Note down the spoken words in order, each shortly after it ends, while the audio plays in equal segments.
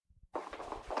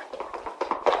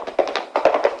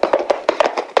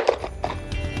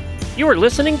You are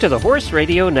listening to the Horse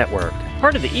Radio Network,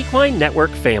 part of the Equine Network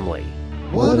family.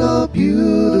 What a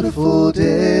beautiful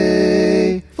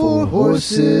day for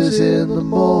horses in the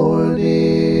morning.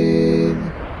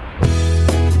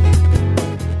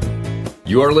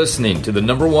 You are listening to the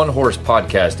 #1 horse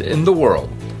podcast in the world.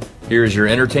 Here is your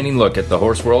entertaining look at the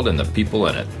horse world and the people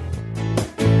in it.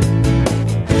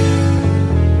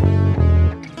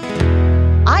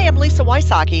 I am Lisa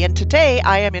Wysocki, and today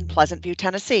I am in Pleasant View,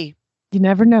 Tennessee. You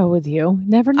never know with you.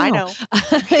 Never know. I know.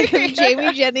 I'm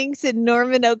Jamie Jennings in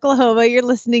Norman, Oklahoma. You're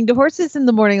listening to Horses in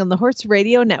the Morning on the Horse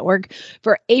Radio Network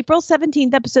for April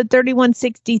 17th, episode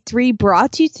 3163,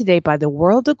 brought to you today by the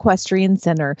World Equestrian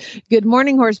Center. Good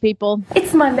morning, horse people.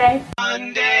 It's Monday.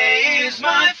 Monday is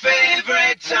my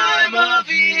favorite time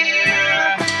of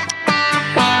year.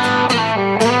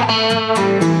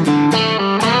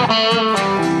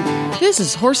 This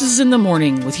is Horses in the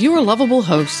Morning with your lovable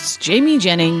hosts, Jamie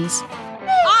Jennings.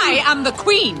 I am the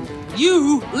queen.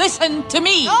 You listen to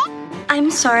me. I'm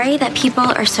sorry that people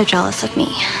are so jealous of me,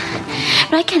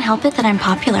 but I can't help it that I'm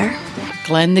popular.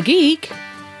 Glenn the Geek.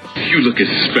 You look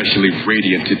especially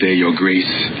radiant today, Your Grace.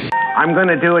 I'm going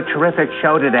to do a terrific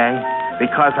show today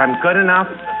because I'm good enough,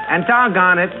 and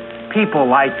doggone it, people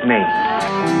like me.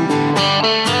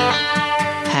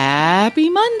 Happy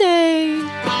Monday.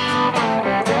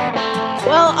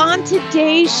 Well, on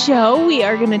today's show, we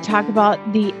are going to talk about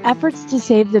the efforts to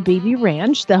save the Beebe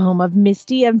Ranch, the home of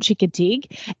Misty of Chincoteague,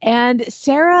 and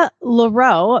Sarah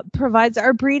LaRoe provides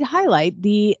our breed highlight,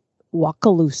 the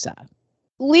Walkaloosa.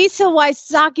 Lisa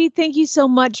Wysocki, thank you so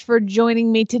much for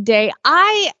joining me today.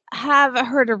 I have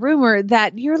heard a rumor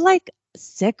that you're like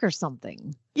sick or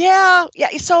something. Yeah.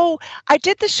 So I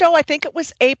did the show, I think it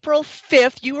was April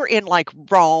 5th. You were in like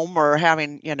Rome or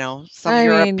having, some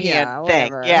European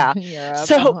thing. Whatever. Yeah.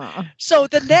 Europe, So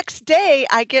the next day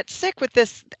I get sick with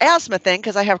this asthma thing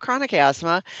because I have chronic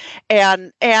asthma,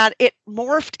 and it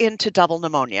morphed into double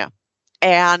pneumonia.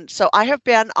 And so I have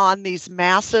been on these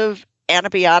massive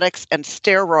antibiotics and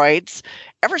steroids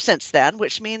ever since then,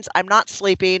 which means I'm not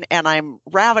sleeping and I'm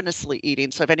ravenously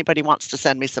eating. So if anybody wants to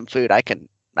send me some food, I can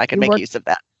make use of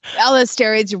that. All the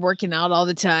steroids, you're working out all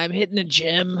the time, hitting the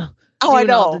gym. Oh, I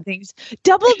know. All the things.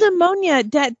 Double pneumonia.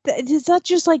 Is that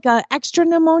just like a extra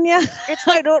pneumonia? It's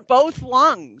like both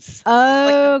lungs.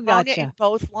 Oh, like pneumonia gotcha. in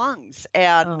both lungs,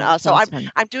 and so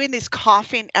I'm doing these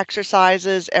coughing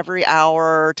exercises every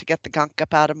hour to get the gunk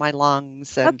up out of my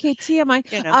lungs. And, okay,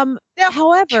 TMI.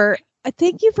 However,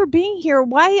 thank you for being here.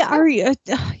 Why are you?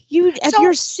 If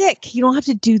you're sick, you don't have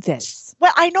to do this.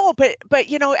 Well, I know, but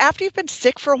after you've been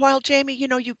sick for a while, Jamie,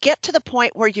 you get to the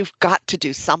point where you've got to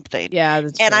do something. Yeah,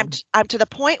 that's and true. I'm to the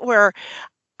point where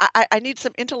I need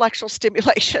some intellectual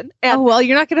stimulation. And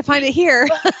you're not going to find it here.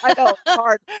 I know, it's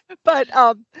hard. But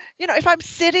if I'm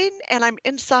sitting and I'm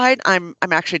inside, I'm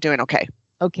actually doing okay.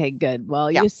 Okay, good. Well,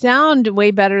 You sound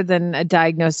way better than a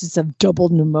diagnosis of double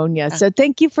pneumonia. So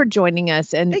thank you for joining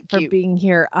us and being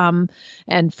here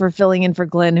and for filling in for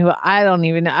Glenn, who I don't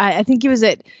even know. I think he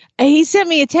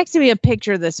texted me a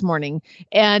picture this morning,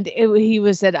 and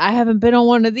he said, I haven't been on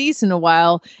one of these in a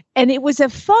while. And it was a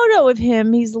photo of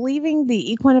him. He's leaving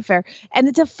the Equine Affair, and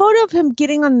it's a photo of him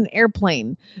getting on an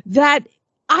airplane that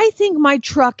I think my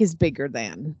truck is bigger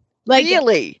than. Like,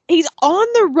 really? He's on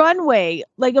the runway,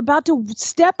 like about to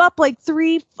step up like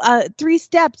three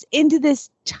steps into this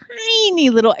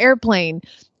tiny little airplane.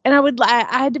 And I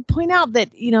had to point out that,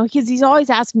 because he's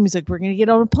always asking me, he's like, we're going to get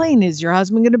on a plane. Is your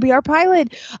husband going to be our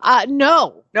pilot?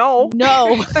 No.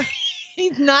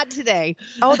 He's not today.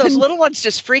 Oh, those little ones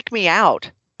just freak me out.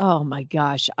 Oh my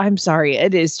gosh. I'm sorry.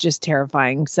 It is just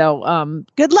terrifying. So,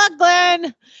 good luck,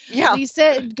 Glenn. Yeah. You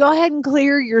said, go ahead and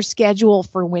clear your schedule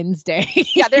for Wednesday.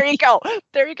 Yeah, there you go.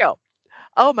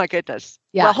 Oh my goodness.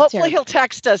 Yeah. Well, hopefully he'll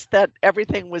text us that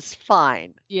everything was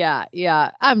fine. Yeah.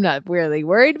 I'm not really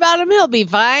worried about him. He'll be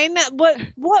fine. But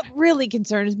what really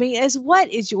concerns me is, what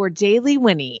is your daily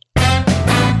whinny?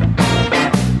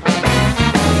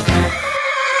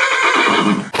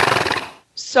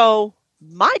 So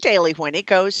my daily whinny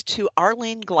goes to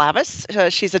Arlene Glavis.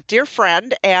 She's a dear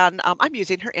friend, and I'm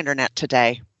using her internet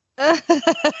today.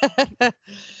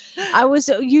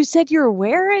 You said you're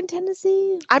where in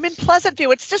Tennessee? I'm in Pleasant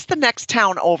View. It's just the next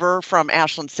town over from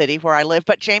Ashland City where I live.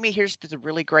 But Jamie, here's the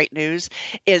really great news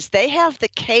is they have the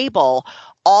cable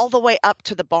all the way up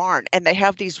to the barn, and they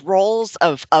have these rolls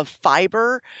of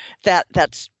fiber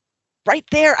that's right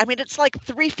there. I mean, it's like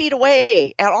 3 feet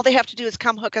away, and all they have to do is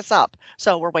come hook us up.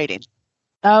 So we're waiting.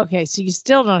 Okay, so you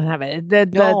still don't have it.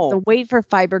 The wait for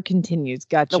fiber continues.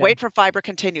 Gotcha. The wait for fiber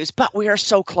continues, but we are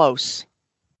so close.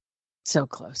 So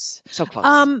close. So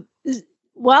close.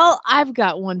 Well, I've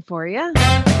got one for you.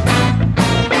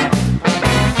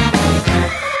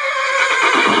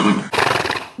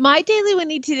 My Daily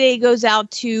Whitney today goes out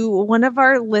to one of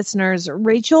our listeners,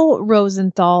 Rachel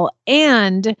Rosenthal,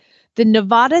 and the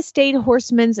Nevada State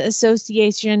Horsemen's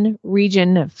Association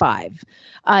Region 5.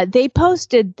 They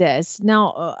posted this.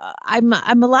 Now,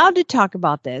 I'm allowed to talk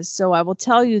about this, so I will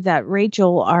tell you that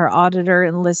Rachel, our auditor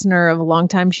and listener of a long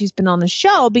time, she's been on the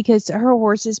show because her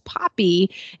horse is Poppy,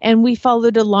 and we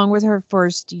followed along with her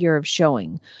first year of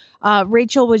showing.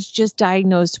 Rachel was just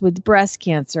diagnosed with breast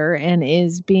cancer and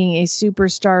is being a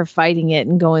superstar fighting it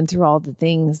and going through all the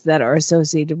things that are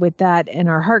associated with that. And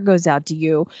our heart goes out to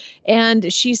you.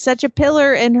 And she's such a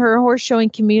pillar in her horse showing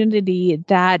community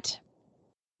that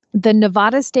the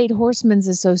Nevada State Horsemen's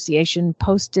Association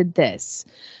posted this.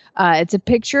 It's a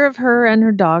picture of her and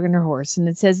her dog and her horse. And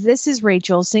it says, "This is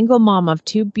Rachel, single mom of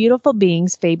two beautiful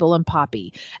beings, Fable and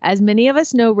Poppy. As many of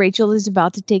us know, Rachel is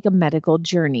about to take a medical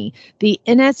journey. The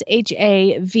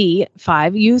NSHA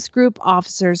V5 youth group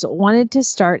officers wanted to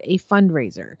start a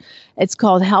fundraiser. It's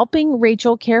called Helping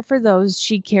Rachel Care for Those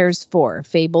She Cares For,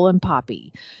 Fable and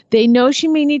Poppy. They know she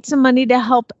may need some money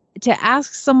to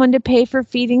ask someone to pay for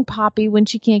feeding Poppy when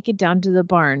she can't get down to the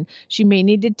barn. She may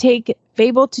need to take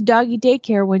Fable to doggy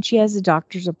daycare when she has a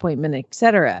doctor's appointment,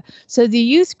 etc. So the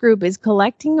youth group is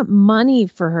collecting money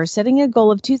for her, setting a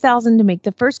goal of $2,000 to make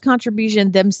the first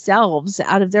contribution themselves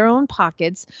out of their own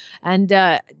pockets. And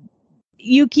that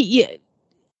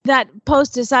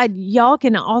post aside, y'all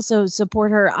can also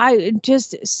support her. I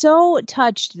just so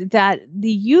touched that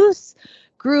the youth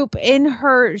group in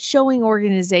her showing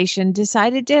organization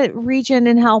decided to reach in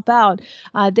and help out.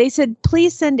 They said,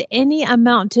 please send any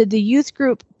amount to the youth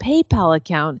group PayPal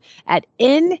account at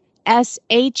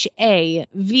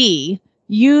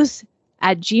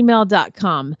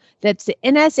nshavyouth@gmail.com. That's the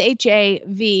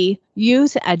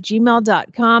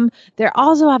nshavyouth@gmail.com. They're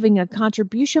also having a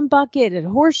contribution bucket at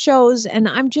horse shows, and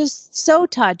I'm just so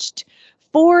touched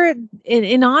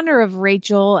in honor of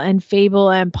Rachel and Fable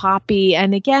and Poppy.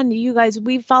 And again, you guys,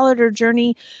 we followed her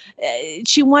journey.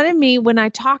 She wanted me, when I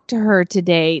talked to her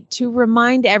today, to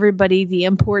remind everybody the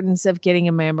importance of getting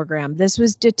a mammogram. This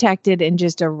was detected in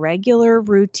just a regular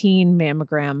routine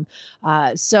mammogram.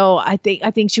 So I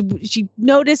think she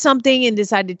noticed something and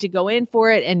decided to go in for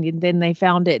it, and then they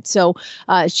found it. So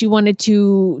she wanted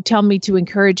to tell me to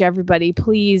encourage everybody,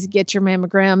 please get your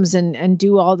mammograms and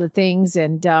do all the things,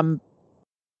 and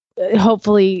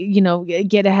hopefully,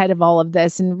 get ahead of all of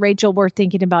this. And Rachel, we're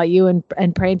thinking about you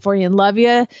and praying for you and love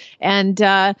you. And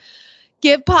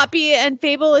give Poppy and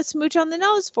Fable a smooch on the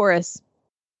nose for us.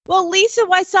 Well, Lisa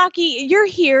Wysocki, you're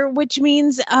here, which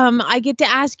means I get to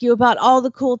ask you about all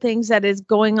the cool things that is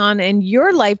going on in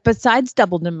your life besides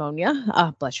double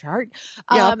pneumonia. Bless your heart.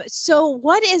 Yeah. So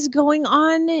what is going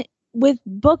on with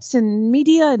books and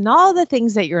media and all the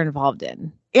things that you're involved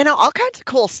in? All kinds of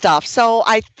cool stuff. So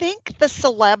I think the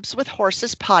Celebs with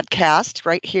Horses podcast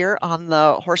right here on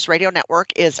the Horse Radio Network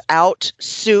is out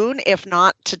soon. If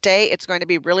not today, it's going to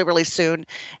be really, really soon.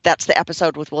 That's the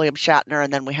episode with William Shatner.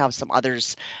 And then we have some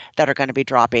others that are going to be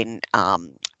dropping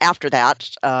after that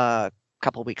a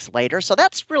couple of weeks later. So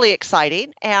that's really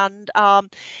exciting. And, I'm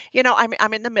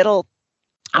in the middle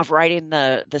of writing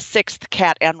the sixth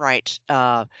Cat Enright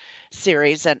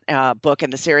series and book in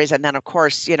the series. And then, of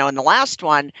course, in the last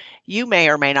one, you may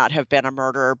or may not have been a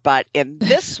murderer. But in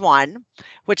this one,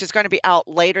 which is going to be out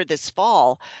later this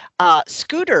fall,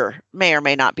 Scooter may or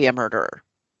may not be a murderer.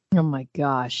 Oh, my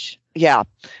gosh. Yeah.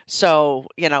 So,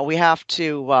 we have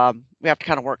to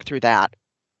kind of work through that.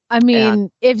 I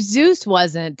mean, if Zeus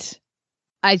wasn't,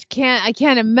 I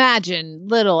can't imagine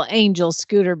little Angel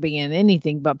Scooter being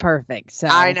anything but perfect. So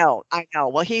I know.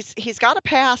 Well, he's got a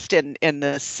past in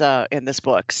this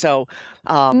book. So he's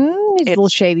a little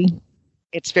shady.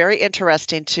 It's very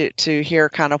interesting to hear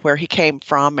kind of where he came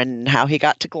from and how he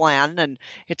got to Glen, and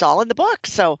it's all in the book.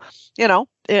 So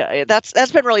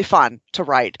that's been really fun to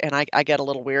write, and I get a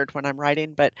little weird when I'm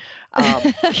writing, but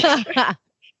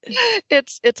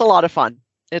it's a lot of fun.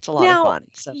 It's a lot of fun.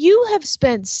 So. You have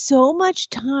spent so much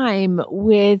time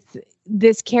with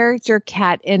this character,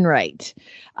 Cat Enright.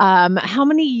 How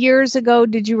many years ago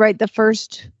did you write the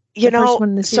first one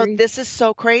in the series? So this is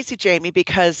so crazy, Jamie,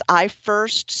 because I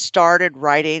first started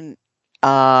writing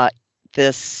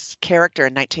this character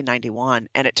in 1991,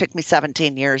 and it took me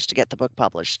 17 years to get the book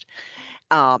published.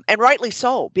 And rightly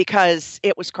so, because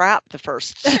it was crap the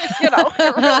first,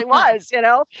 it really was,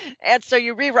 and so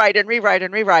you rewrite and right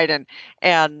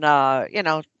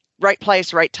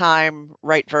place, right time,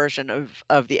 right version of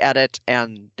the edit.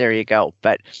 And there you go.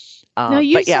 But now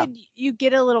you said you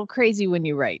get a little crazy when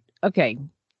you write. Okay.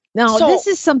 Now this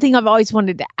is something I've always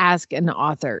wanted to ask an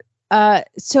author.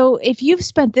 So if you've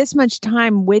spent this much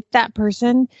time with that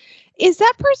person, is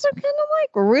that person kind of like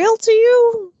real to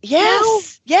you?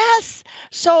 Yes.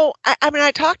 So, I mean,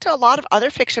 I talked to a lot of other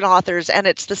fiction authors, and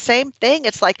it's the same thing.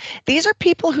 It's like, these are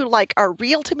people who like are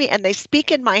real to me, and they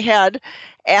speak in my head,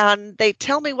 and they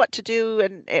tell me what to do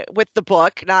and with the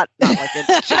book, not like in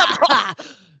general.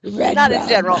 Not in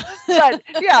general,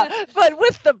 but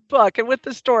with the book and with the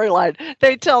storyline,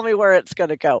 they tell me where it's going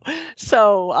to go.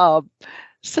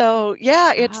 So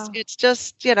yeah, it's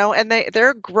just, and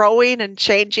they're growing and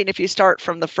changing. If you start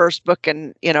from the first book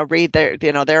and, read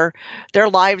their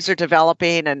lives are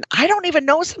developing, and I don't even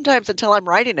know sometimes until I'm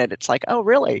writing it. It's like, oh,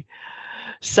 really?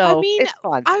 So I mean, it's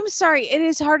fun. I'm sorry. It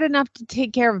is hard enough to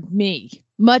take care of me,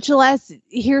 much less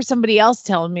hear somebody else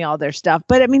telling me all their stuff.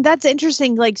 But I mean, that's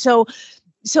interesting. Like, so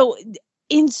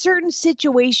in certain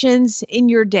situations in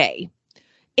your day,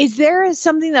 is there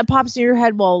something that pops in your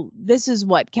head? Well, this is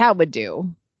what Kat would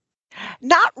do.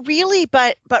 Not really,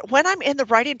 but when I'm in the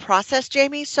writing process,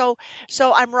 Jamie, so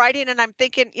I'm writing and I'm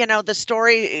thinking, the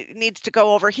story needs to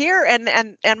go over here, and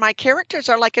my characters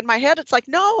are like in my head. It's like,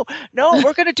 no,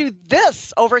 we're going to do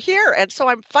this over here, and so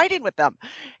I'm fighting with them,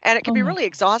 and it can be really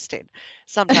exhausting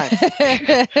sometimes.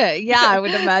 Yeah, I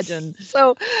would imagine.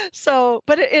 But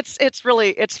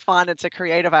it's fun. It's a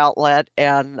creative outlet,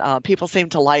 and people seem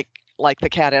to like the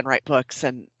Kat Enright books,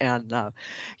 and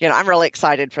I'm really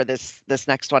excited for this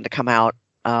next one to come out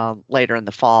later in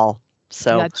the fall.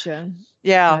 So gotcha.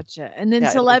 Yeah. Gotcha. And then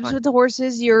Celebs with the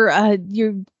Horses,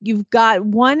 you've got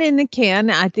one in the can.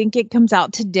 I think it comes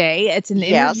out today. It's an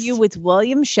interview with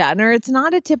William Shatner. It's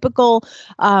not a typical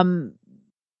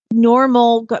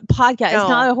normal podcast. No. It's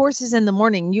not a Horses in the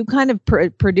Morning. You kind of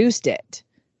produced it.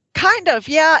 Kind of,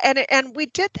 yeah, and we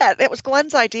did that. It was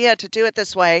Glenn's idea to do it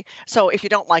this way. So if you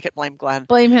don't like it, blame Glenn.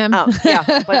 Blame him.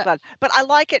 Blame Glenn. But I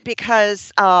like it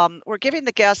because we're giving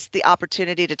the guests the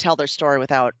opportunity to tell their story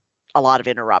without a lot of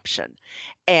interruption,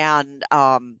 and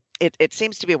it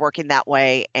seems to be working that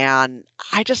way. And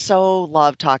I just so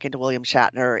love talking to William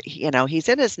Shatner. He's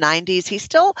in his 90s. He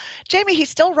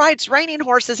still rides reining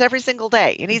horses every single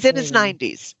day, and he's in his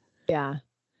 90s. Yeah.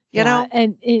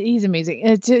 And he's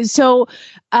amazing. So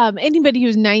anybody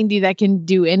who's 90 that can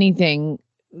do anything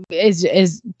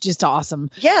is just awesome.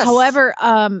 Yes. However,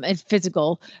 it's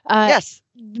physical. Yes.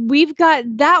 We've got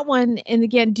that one. And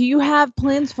again, do you have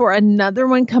plans for another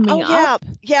one coming up?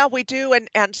 Yeah, we do.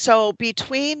 And so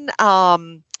between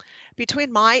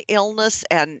my illness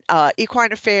and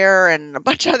Equine Affair and a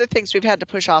bunch of other things, we've had to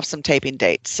push off some taping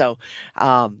dates. So,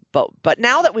 but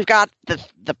now that we've got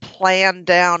the plan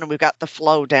down and we've got the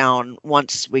flow down,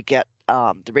 once we get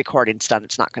the recordings done,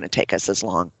 it's not going to take us as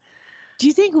long. Do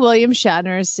you think William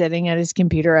Shatner is sitting at his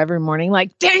computer every morning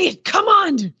like, dang it, come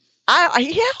on?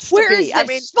 He has to Where be. Is this? I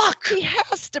mean, fuck. He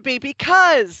has to be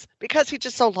because he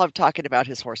just so loved talking about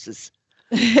his horses.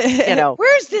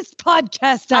 Where's this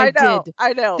podcast I did?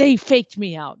 I know. They faked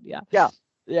me out. Yeah.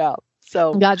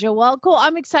 So gotcha. Well, cool.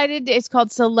 I'm excited. It's called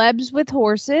Celebs with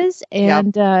Horses,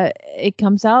 and it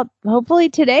comes out hopefully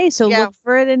today. So look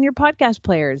for it in your podcast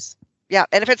players. Yeah,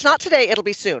 and if it's not today, it'll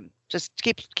be soon. Just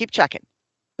keep checking.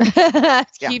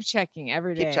 Keep checking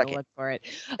every day. Look for it.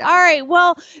 Yeah. All right.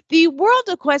 Well, the World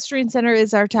Equestrian Center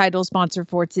is our title sponsor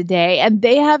for today, and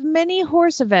they have many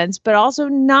horse events, but also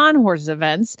non-horse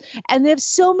events. And they have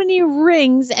so many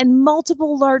rings and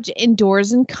multiple large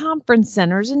indoors and conference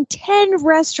centers and 10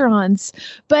 restaurants.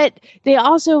 But they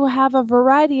also have a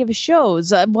variety of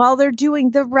shows while they're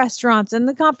doing the restaurants and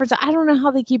the conference. I don't know how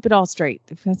they keep it all straight.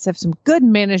 They must have some good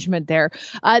management there.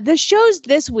 The shows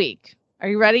this week. Are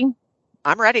you ready?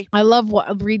 I'm ready. I love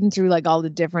reading through like all the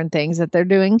different things that they're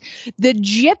doing. The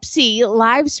Gypsy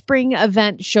Live Spring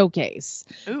Event Showcase.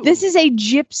 Ooh. This is a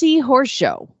gypsy horse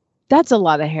show. That's a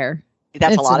lot of hair.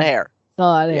 That's a lot of hair. A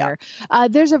lot of hair.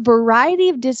 There's a variety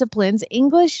of disciplines: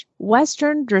 English,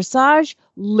 Western, dressage,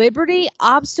 liberty,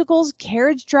 obstacles,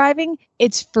 carriage driving.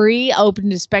 It's free,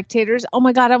 open to spectators. Oh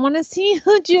my God, I want to see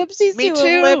the gypsies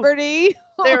do liberty.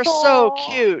 They're so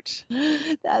cute.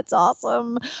 That's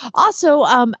awesome. Also,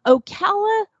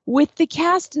 Ocala with the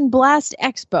Cast and Blast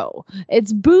Expo.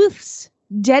 It's booths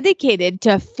dedicated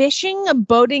to fishing,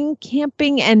 boating,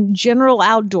 camping, and general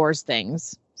outdoors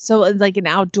things. So like an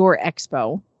outdoor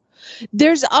expo.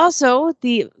 There's also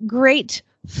the Great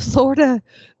Florida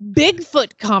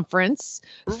Bigfoot Conference,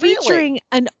 featuring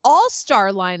an all-star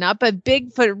lineup of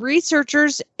Bigfoot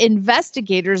researchers,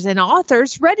 investigators, and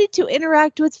authors ready to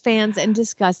interact with fans and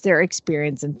discuss their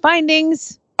experience and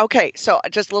findings. Okay, so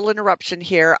just a little interruption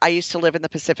here. I used to live in the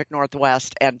Pacific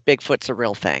Northwest, and Bigfoot's a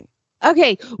real thing.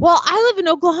 Okay, well, I live in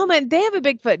Oklahoma, and they have a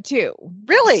Bigfoot, too.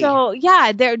 Really? So,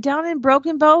 yeah, they're down in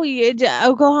Broken Bow,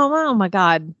 Oklahoma. Oh, my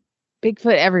God.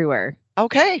 Bigfoot everywhere.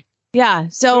 Okay. Yeah.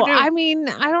 So, I mean,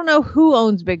 I don't know who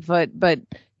owns Bigfoot, but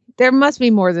there must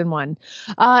be more than one.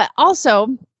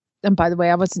 Also, and by the way,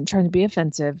 I wasn't trying to be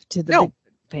offensive to the Bigfoot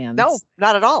fans. No,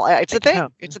 not at all. It's a thing. Oh.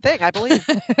 It's a thing, I believe.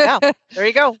 Yeah, there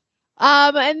you go.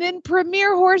 And then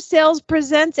Premier Horse Sales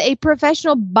presents a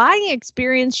professional buying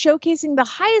experience showcasing the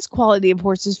highest quality of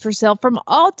horses for sale from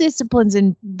all disciplines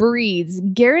and breeds,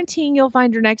 guaranteeing you'll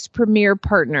find your next Premier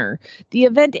partner. The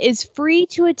event is free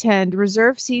to attend.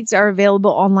 Reserved seats are available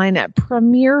online at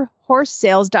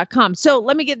premierhorsesales.com. So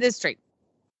let me get this straight.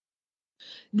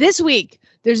 This week,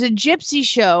 there's a gypsy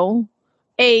show,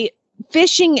 a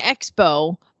fishing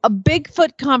expo, a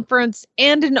Bigfoot conference,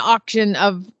 and an auction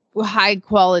of high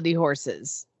quality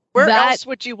horses. Where else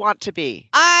would you want to be?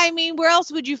 I mean, where else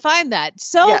would you find that?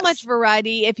 So much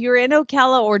variety. If you're in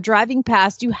Ocala or driving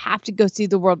past, you have to go see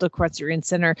the World Equestrian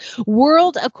Center.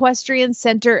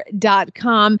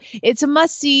 WorldEquestrianCenter.com. It's a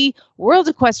must-see.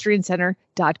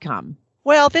 WorldEquestrianCenter.com.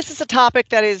 Well, this is a topic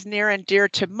that is near and dear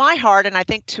to my heart, and I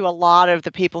think to a lot of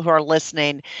the people who are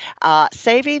listening.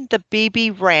 Saving the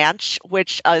Beebe Ranch,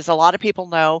 which, as a lot of people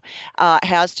know,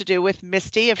 has to do with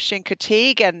Misty of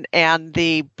Chincoteague and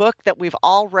the book that we've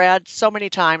all read so many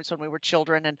times when we were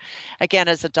children and again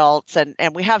as adults. And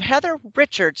we have Heather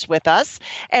Richards with us.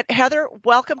 And Heather,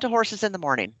 welcome to Horses in the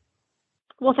Morning.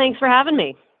 Well, thanks for having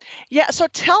me. Yeah, so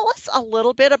tell us a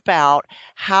little bit about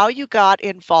how you got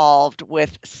involved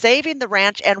with saving the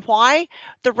ranch and why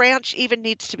the ranch even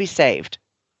needs to be saved.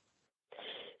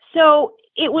 So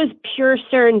it was pure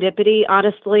serendipity,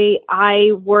 honestly.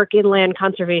 I work in land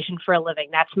conservation for a living.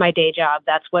 That's my day job.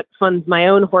 That's what funds my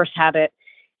own horse habit.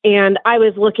 And I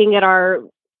was looking at our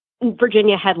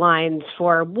Virginia headlines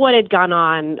for what had gone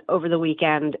on over the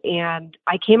weekend, and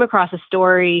I came across a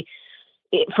story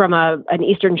from an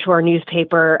Eastern Shore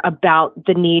newspaper about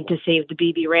the need to save the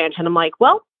Beebe Ranch. And I'm like,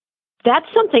 well, that's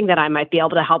something that I might be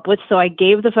able to help with. So I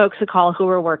gave the folks a call who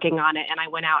were working on it, and I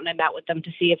went out and I met with them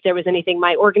to see if there was anything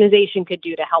my organization could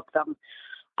do to help them.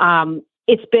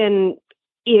 It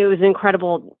was an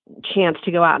incredible chance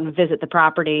to go out and visit the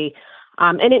property.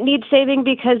 And it needs saving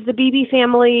because the Beebe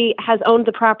family has owned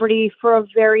the property for a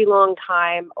very long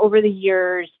time. Over the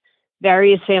years,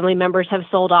 various family members have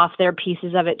sold off their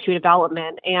pieces of it to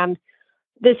development. And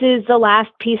this is the last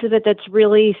piece of it that's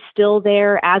really still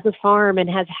there as a farm and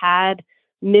has had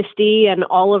Misty and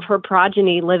all of her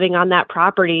progeny living on that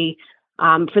property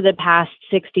for the past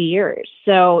 60 years.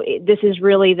 So this is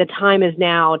really, the time is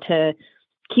now to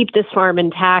keep this farm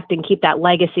intact and keep that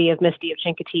legacy of Misty of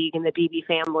Chincoteague and the Beebe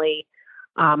family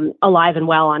alive and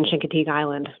well on Chincoteague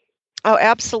Island. Oh,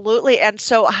 absolutely. And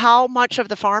so how much of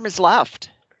the farm is left?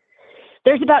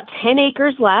 There's about 10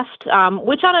 acres left,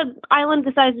 which on an island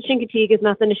the size of Chincoteague is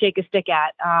nothing to shake a stick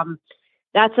at.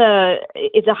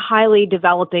 It's a highly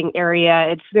developing area.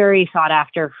 It's very sought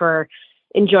after for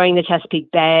enjoying the Chesapeake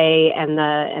Bay and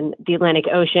the Atlantic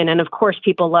Ocean. And of course,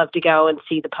 people love to go and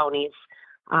see the ponies.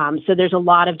 So there's a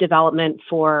lot of development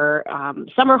for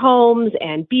summer homes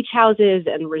and beach houses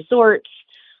and resorts.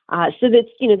 So that,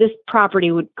 this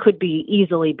property could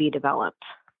easily be developed.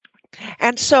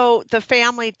 And so the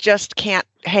family just can't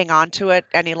hang on to it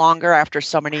any longer after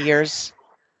so many years?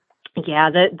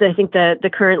 Yeah, I think the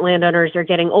current landowners are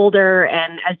getting older,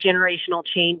 and as generational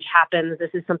change happens,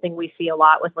 this is something we see a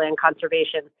lot with land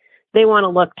conservation. They want to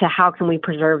look to how can we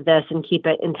preserve this and keep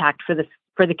it intact for the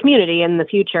community in the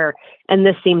future, and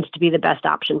this seems to be the best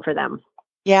option for them.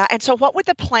 Yeah, and so what would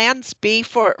the plans be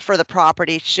for the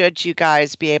property should you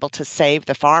guys be able to save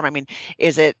the farm? I mean,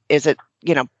 is it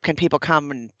can people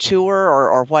come and tour,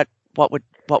 or what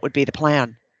would be the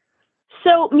plan?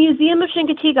 So Museum of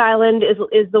Chincoteague Island is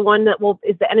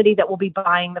the entity that will be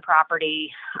buying the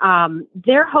property.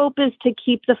 Their hope is to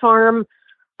keep the farm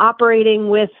operating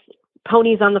with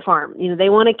ponies on the farm. They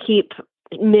want to keep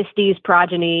Misty's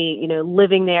progeny,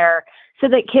 living there so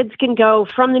that kids can go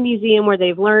from the museum where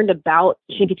they've learned about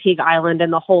Chincoteague Island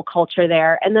and the whole culture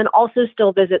there, and then also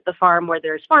still visit the farm where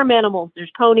there's farm animals, there's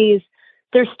ponies.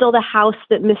 There's still the house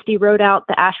that Misty rode out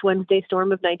the Ash Wednesday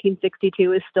storm of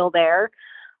 1962 is still there.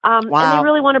 Wow. And they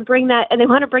really want to bring that, and they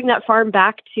want to bring that farm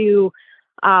back to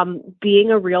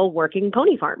being a real working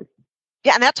pony farm.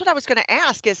 Yeah, and that's what I was going to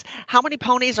ask is how many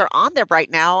ponies are on there right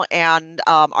now, and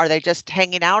are they just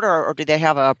hanging out, or do they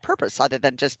have a purpose other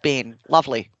than just being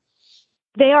lovely?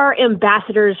 They are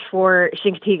ambassadors for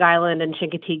Chincoteague Island and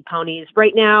Chincoteague ponies.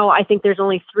 Right now, I think there's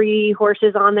only 3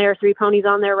 ponies on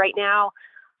there right now.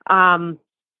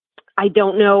 I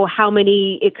don't know how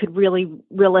many it could really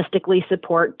realistically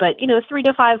support, but 3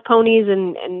 to 5 ponies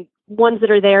and ones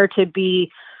that are there to be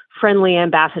friendly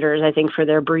ambassadors, I think, for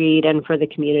their breed and for the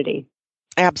community.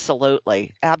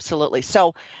 Absolutely. Absolutely.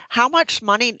 So how much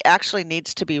money actually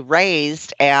needs to be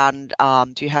raised, and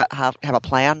do you have a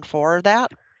plan for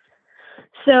that?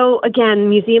 So again,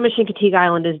 Museum of Chincoteague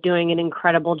Island is doing an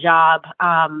incredible job.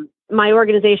 My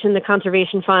organization, the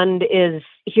Conservation Fund, is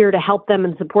here to help them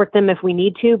and support them if we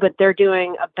need to, but they're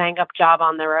doing a bang-up job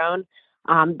on their own.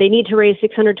 They need to raise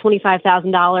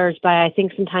 $625,000 by, I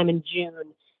think, sometime in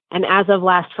June. And as of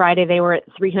last Friday, they were at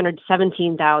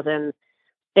 $317,000.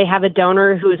 They have a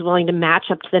donor who is willing to match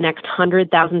up to the next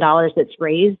 $100,000 that's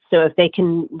raised. So if they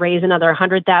can raise another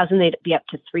 $100,000, they'd be up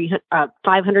to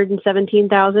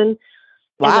 $517,000.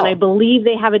 Wow. And then I believe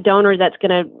they have a donor that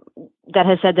has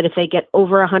said that if they get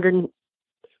over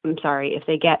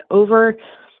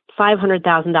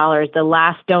 $500,000, the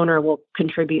last donor will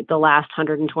contribute the last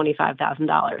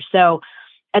 $125,000. So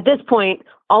at this point,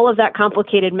 all of that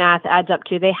complicated math adds up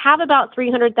to they have about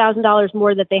 $300,000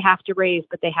 more that they have to raise,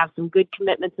 but they have some good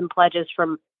commitments and pledges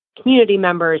from community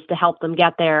members to help them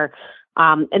get there.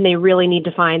 And they really need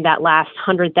to find that last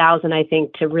 $100,000, I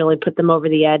think, to really put them over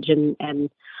the edge and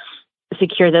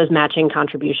secure those matching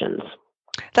contributions.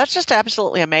 That's just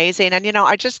absolutely amazing. And,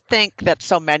 I just think that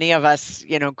so many of us,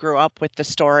 grew up with the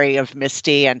story of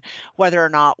Misty, and whether or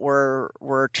not we're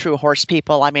true horse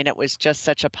people. I mean, it was just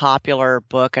such a popular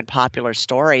book and popular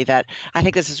story that I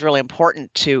think this is really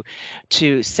important to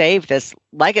save this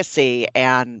legacy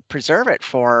and preserve it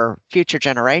for future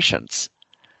generations.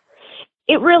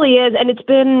 It really is. And it's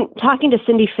been talking to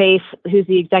Cindy Faith, who's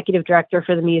the executive director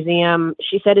for the museum.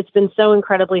 She said it's been so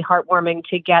incredibly heartwarming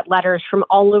to get letters from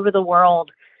all over the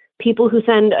world, people who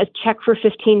send a check for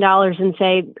 $15 and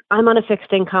say, I'm on a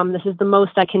fixed income. This is the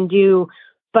most I can do,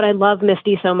 but I love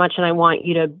Misty so much and I want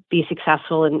you to be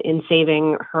successful in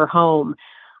saving her home.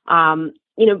 I'm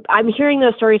hearing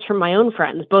those stories from my own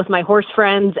friends, both my horse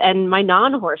friends and my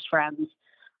non-horse friends.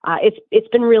 It's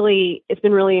been really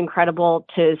incredible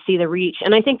to see the reach.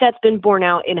 And I think that's been borne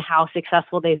out in how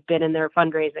successful they've been in their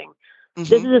fundraising. Mm-hmm.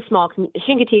 This is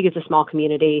Chincoteague is a small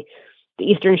community. The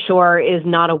Eastern Shore is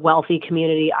not a wealthy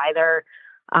community either.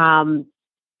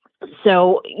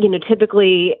 So,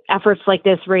 typically efforts like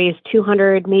this raise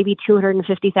 $200,000, maybe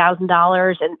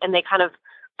 $250,000, and they kind of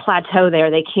plateau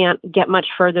there. They can't get much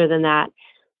further than that.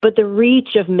 But the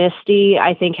reach of Misty,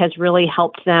 I think, has really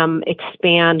helped them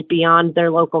expand beyond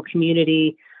their local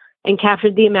community and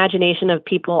captured the imagination of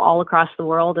people all across the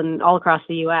world and all across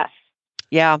the U.S.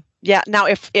 Yeah. Yeah. Now,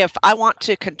 if I want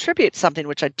to contribute something,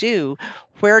 which I do,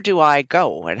 where do I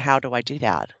go and how do I do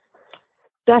that?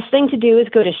 Best thing to do is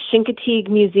go to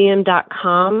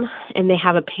chincoteaguemuseum.com, and they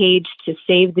have a page to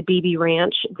save the Beebe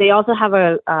Ranch. They also have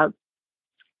a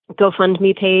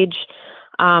GoFundMe page.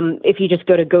 If you just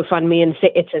go to GoFundMe and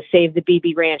say it's a Save the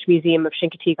Beebe Ranch Museum of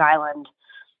Chincoteague Island,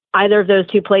 either of those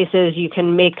two places, you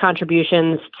can make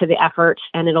contributions to the effort,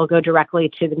 and it'll go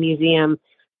directly to the museum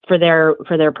for their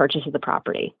purchase of the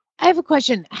property. I have a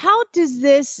question. How does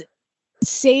this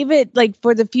save it,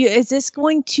 for the few? Is this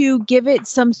going to give it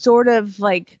some sort of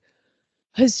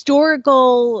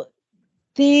historical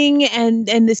thing, and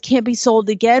this can't be sold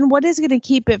again? What is going to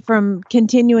keep it from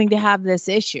continuing to have this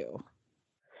issue?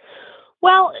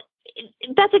 Well,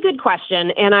 that's a good question.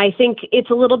 And I think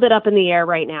it's a little bit up in the air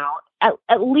right now.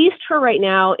 At least for right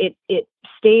now, it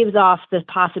staves off the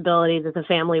possibility that the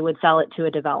family would sell it to a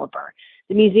developer.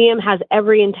 The museum has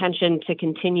every intention to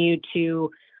continue to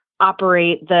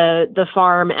operate the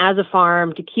farm as a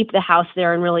farm, to keep the house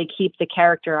there and really keep the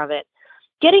character of it.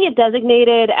 Getting it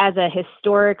designated as a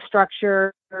historic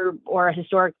structure or a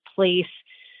historic place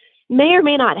may or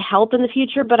may not help in the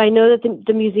future, but I know that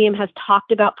the museum has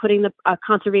talked about putting a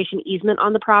conservation easement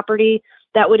on the property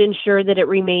that would ensure that it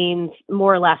remains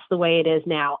more or less the way it is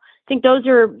now. I think those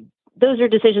are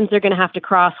decisions they're going to have to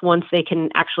cross once they can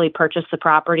actually purchase the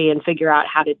property and figure out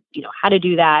how to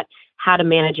do that, how to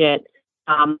manage it.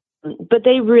 But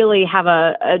they really have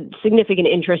a significant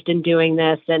interest in doing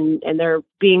this, and they're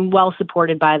being well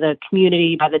supported by the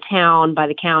community, by the town, by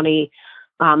the county,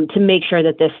 to make sure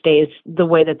that this stays the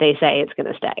way that they say it's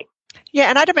going to stay. Yeah,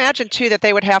 and I'd imagine too that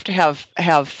they would have to have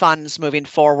funds moving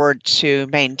forward to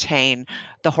maintain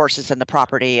the horses and the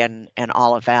property and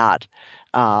all of that.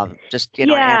 And they're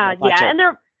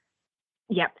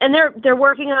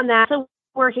working on that. So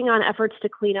working on efforts to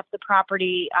clean up the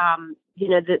property.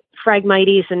 The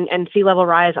Phragmites and sea level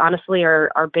rise, honestly,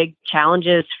 are big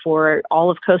challenges for all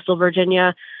of coastal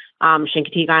Virginia.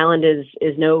 Chincoteague Island is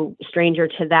no stranger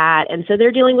to that. And so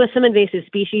they're dealing with some invasive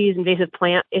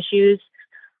plant issues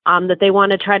that they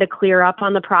want to try to clear up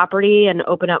on the property and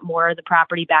open up more of the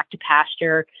property back to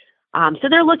pasture. So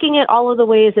they're looking at all of the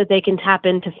ways that they can tap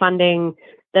into funding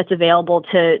that's available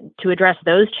to address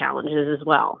those challenges as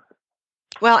well.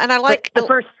 Well, and I like the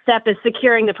first step is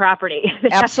securing the property.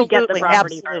 Absolutely, get the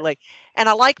property absolutely. And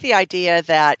I like the idea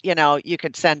that, you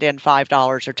could send in $5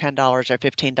 or $10 or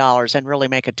 $15 and really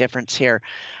make a difference here,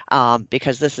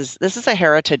 because this is a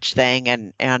heritage thing,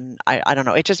 and I don't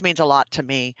know, it just means a lot to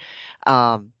me,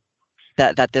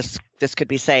 that this could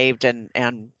be saved,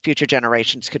 and future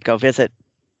generations could go visit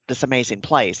this amazing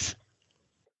place.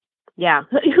 Yeah,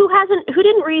 who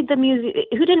didn't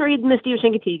read Misty of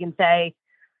Chincoteague and say,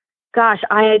 gosh,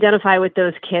 I identify with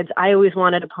those kids. I always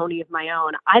wanted a pony of my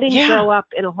own. I didn't grow up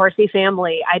in a horsey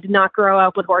family. I did not grow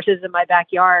up with horses in my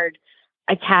backyard.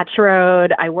 I catch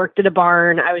rode. I worked at a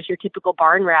barn. I was your typical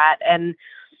barn rat. And,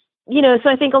 so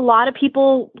I think a lot of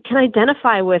people can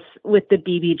identify with the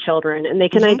Beebe children, and they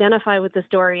can identify with the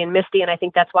story in Misty. And I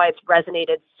think that's why it's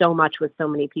resonated so much with so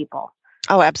many people.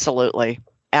 Oh, absolutely.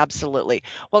 Absolutely.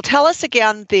 Well, tell us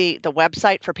again the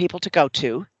website for people to go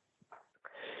to.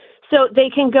 So they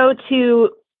can go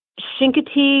to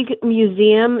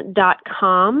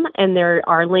chincoteaguemuseum.com, and there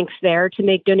are links there to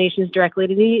make donations directly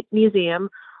to the museum,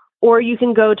 or you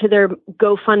can go to their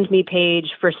GoFundMe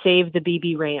page for Save the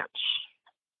Beebe Ranch.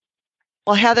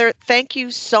 Well, Heather, thank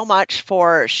you so much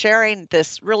for sharing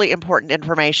this really important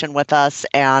information with us,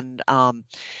 and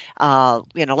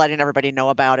letting everybody know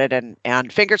about it,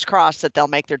 and fingers crossed that they'll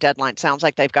make their deadline. Sounds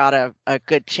like they've got a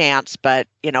good chance, but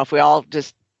if we all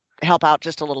just help out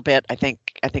just a little bit, I think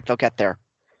they'll get there.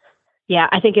 Yeah,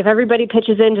 I think if everybody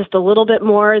pitches in just a little bit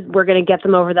more, we're going to get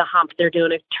them over the hump. They're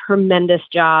doing a tremendous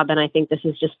job, and I think this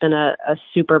has just been a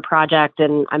super project,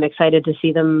 and I'm excited to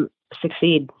see them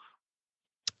succeed.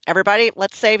 Everybody,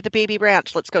 let's save the Beebe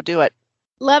Ranch. Let's go do it.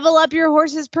 Level up your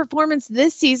horse's performance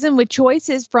this season with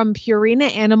choices from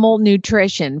Purina Animal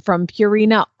Nutrition. From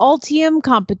Purina Ultium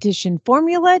Competition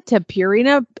Formula to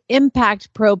Purina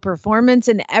Impact Pro Performance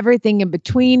and everything in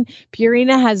between,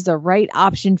 Purina has the right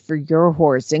option for your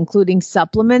horse, including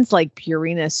supplements like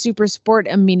Purina Super Sport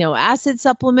Amino Acid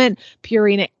Supplement,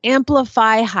 Purina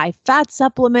Amplify High Fat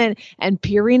Supplement, and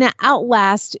Purina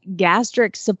Outlast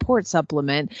Gastric Support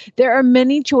Supplement. There are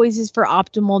many choices for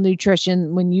optimal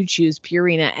nutrition when you choose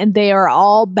Purina, and they are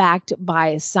all backed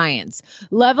by science.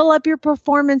 Level up your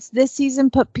performance this season.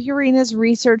 Put Purina's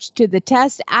research to the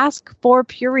test. Ask for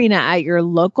Purina at your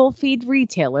local feed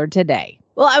retailer today.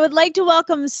 Well, I would like to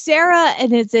welcome Sarah,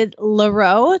 and is it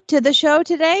Leroux, to the show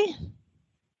today?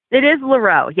 It is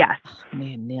Leroux, yes. Oh,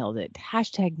 man, nailed it.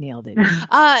 Hashtag nailed it. We're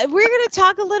going to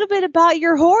talk a little bit about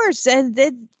your horse, and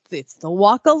it's the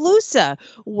Walkaloosa.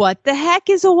 What the heck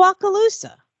is a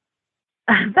Walkaloosa?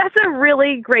 That's a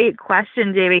really great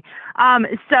question, Jamie.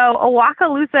 So a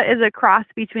Walkaloosa is a cross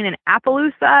between an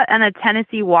Appaloosa and a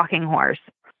Tennessee walking horse.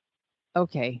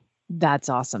 Okay, that's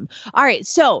awesome. All right,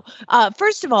 so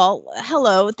first of all,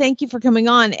 hello, thank you for coming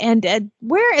on. And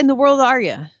where in the world are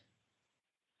you?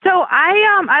 So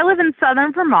I live in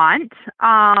southern Vermont,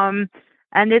 and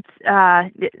it's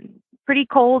pretty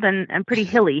cold and pretty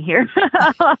hilly here.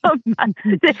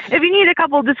 If you need a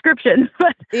couple descriptions.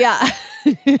 Yeah.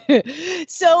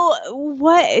 So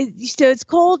it's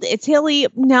cold, it's hilly.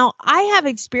 Now, I have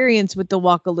experience with the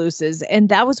Walkaloosas, and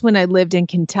that was when I lived in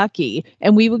Kentucky,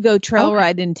 and we would go trail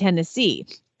ride in Tennessee.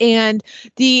 And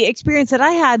the experience that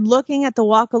I had looking at the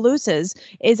Walkaloosas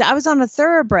is I was on a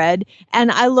thoroughbred,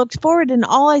 and I looked forward, and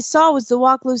all I saw was the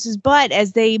Walkaloosa's butt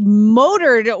as they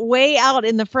motored way out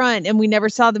in the front, and we never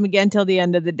saw them again till the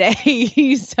end of the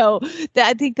day. So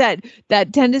I think that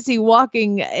Tennessee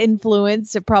walking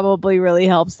influence probably really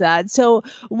helps that. So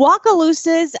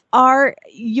Walkaloosas are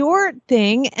your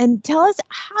thing, and tell us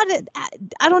I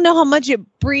don't know how much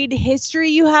breed history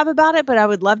you have about it, but I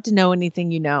would love to know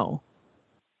anything you know.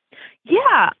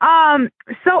 Yeah.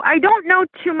 So I don't know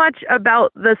too much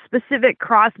about the specific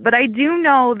cross, but I do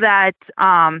know that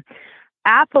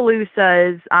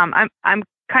Appaloosas, I'm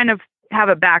kind of have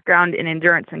a background in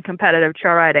endurance and competitive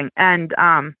trail riding, and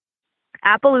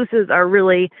Appaloosas are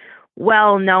really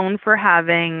well known for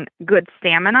having good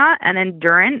stamina and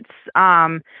endurance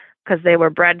because they were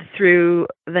bred through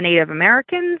the Native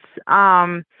Americans.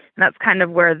 And that's kind of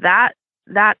where that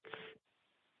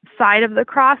side of the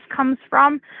cross comes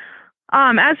from.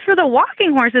 As for the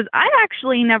walking horses, I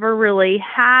actually never really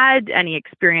had any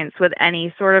experience with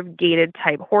any sort of gaited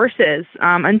type horses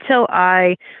until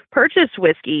I purchased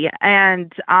Whiskey.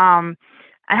 And I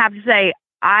have to say,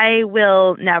 I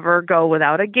will never go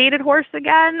without a gaited horse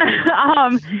again.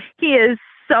 He is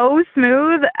so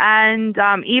smooth. And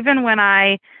even when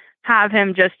I have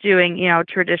him just doing,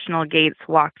 traditional gaits,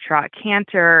 walk, trot,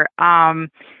 canter,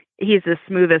 he's the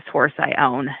smoothest horse I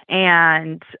own.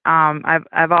 And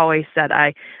I've always said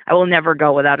I will never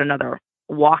go without another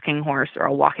walking horse or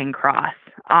a walking cross.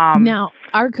 Now,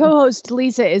 our co-host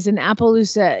Lisa is an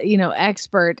Appaloosa,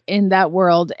 expert in that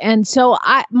world, and so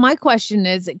my question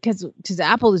is, because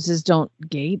Appaloosas don't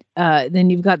gait, then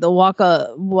you've got the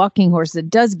walking horse that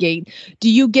does gait. Do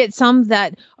you get some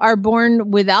that are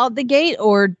born without the gait,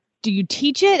 or do you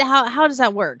teach it? How does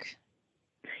that work?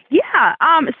 Yeah.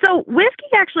 So Whiskey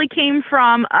actually came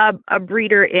from a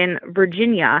breeder in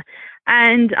Virginia,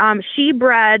 and she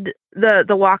bred the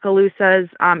Walkaloosas.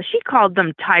 She called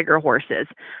them tiger horses,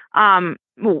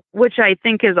 which I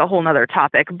think is a whole nother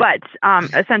topic, but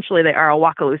essentially they are a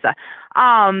Walkaloosa.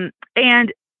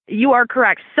 And you are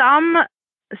correct. Some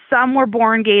were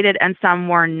born gaited and some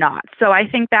were not. So I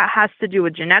think that has to do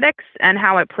with genetics and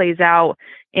how it plays out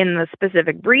in the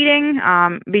specific breeding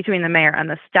between the mare and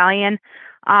the stallion.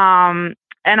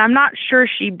 And I'm not sure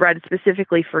she bred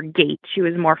specifically for gait. She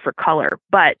was more for color,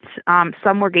 but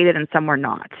some were gaited and some were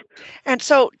not. And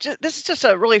so this is just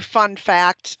a really fun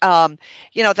fact. The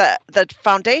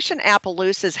Foundation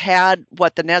Appaloosas had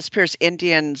what the Nez Perce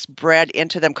Indians bred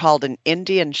into them called an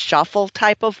Indian shuffle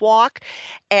type of walk.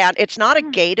 And it's not a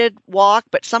gaited walk,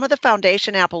 but some of the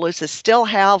Foundation Appaloosas still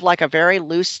have like a very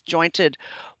loose jointed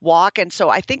walk. And so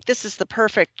I think this is the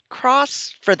perfect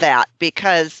cross for that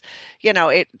because,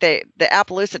 the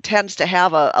Appaloosa tends to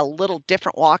have a little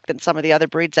different walk than some of the other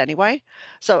breeds anyway.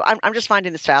 So I'm just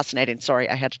finding this fascinating. Sorry,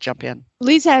 I had to jump in.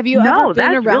 Lisa, have you ever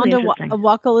been around a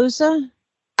Walkaloosa?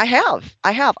 I have.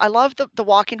 I love the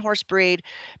walking horse breed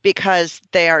because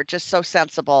they are just so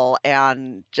sensible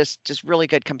and just really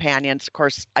good companions. Of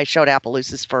course, I showed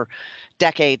Appaloosas for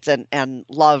decades and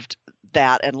loved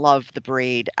that and loved the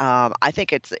breed. I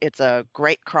think it's a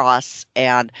great cross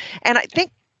and I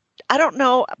think, I don't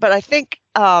know, but I think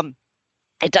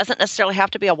it doesn't necessarily have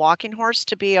to be a walking horse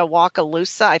to be a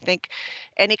Walkaloosa. I think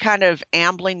any kind of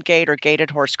ambling gait or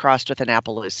gaited horse crossed with an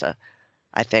Appaloosa,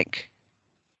 I think.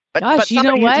 But you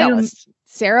know what,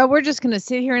 Sarah, we're just going to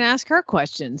sit here and ask her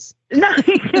questions. No,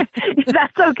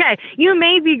 that's okay. You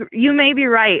may be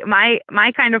right.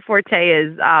 My kind of forte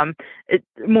is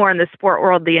more in the sport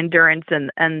world, the endurance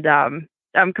and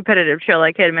competitive trail,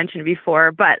 like I had mentioned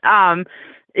before. But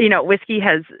Whiskey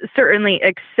has certainly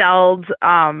excelled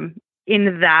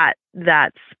in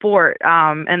that sport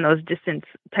and those distance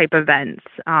type events.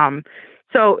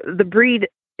 So the breed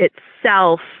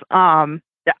itself,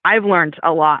 I've learned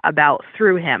a lot about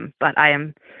through him, but I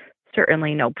am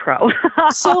certainly no pro.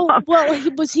 So,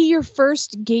 was he your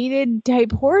first gaited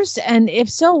type horse? And if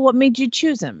so, what made you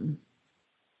choose him?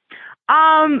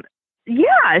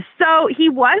 Yeah, so he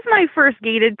was my first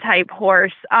gaited type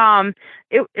horse.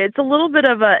 It's a little bit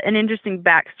of an interesting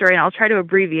backstory, and I'll try to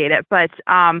abbreviate it. But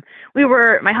my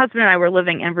husband and I were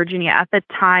living in Virginia at the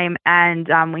time,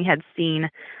 and we had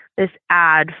seen this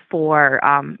ad for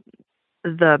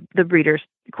the breeders'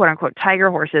 quote unquote tiger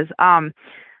horses.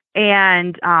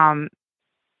 And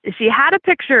she had a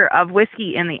picture of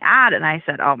Whiskey in the ad, and I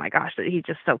said, "Oh my gosh, he's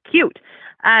just so cute."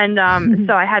 And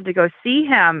so I had to go see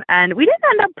him, and we didn't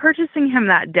end up purchasing him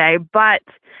that day, but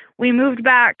we moved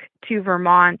back to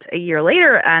Vermont a year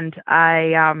later, and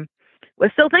I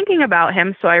was still thinking about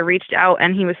him, so I reached out,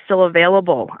 and he was still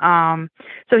available.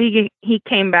 So he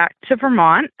came back to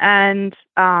Vermont, and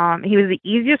he was the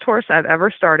easiest horse I've ever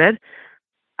started,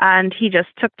 and he just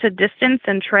took to distance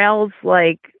and trails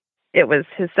like it was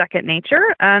his second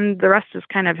nature, and the rest is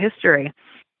kind of history.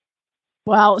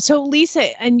 Wow. So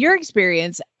Lisa, in your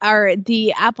experience, are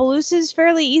the Appaloosas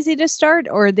fairly easy to start,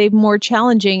 or are they more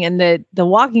challenging and the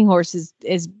walking horse is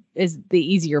the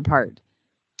easier part?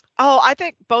 Oh, I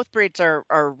think both breeds are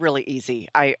really easy.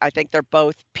 I think they're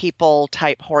both people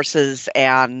type horses,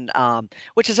 and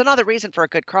which is another reason for a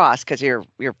good cross, because you're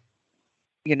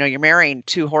marrying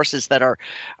two horses that are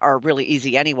really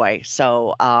easy anyway.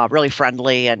 So really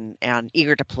friendly and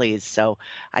eager to please. So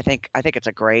I think it's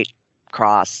a great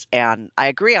cross. And I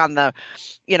agree on the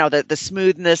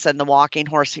smoothness and the walking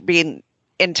horse being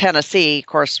in Tennessee. Of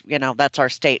course, that's our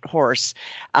state horse.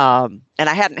 And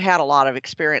I hadn't had a lot of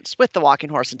experience with the walking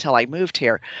horse until I moved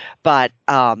here. But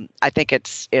I think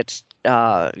it's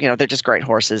they're just great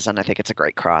horses, and I think it's a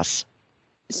great cross.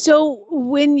 So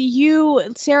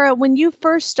Sarah, when you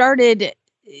first started,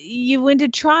 you went to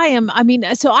try him. I mean,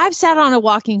 so I've sat on a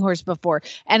walking horse before,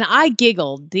 and I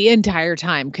giggled the entire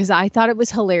time because I thought it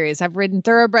was hilarious. I've ridden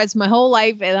thoroughbreds my whole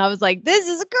life, and I was like, this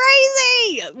is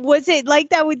crazy. Was it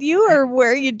like that with you, or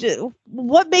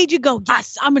what made you go,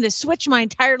 yes, I'm going to switch my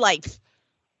entire life?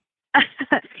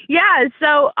 Yeah.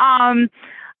 So, when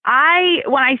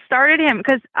I started him,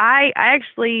 because I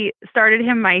actually started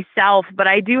him myself, but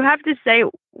I do have to say,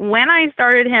 when I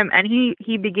started him and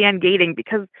he began gaiting,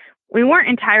 because we weren't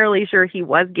entirely sure he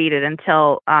was gaited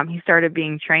until he started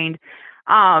being trained.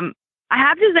 I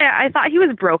have to say, I thought he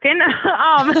was broken.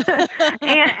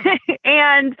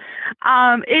 And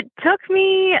it took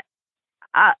me,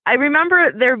 I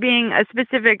remember there being a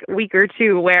specific week or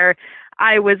two where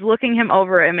I was looking him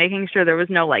over and making sure there was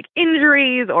no like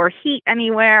injuries or heat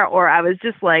anywhere, or I was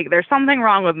just like, there's something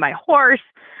wrong with my horse.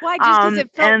 Why? Just because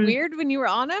it felt weird when you were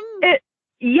on him?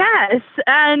 Yes.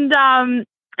 And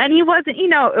he wasn't,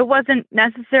 it wasn't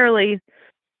necessarily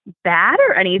bad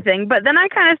or anything, but then I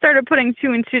kind of started putting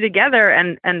two and two together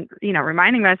and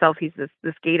reminding myself he's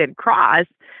this gaited cross,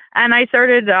 and I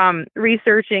started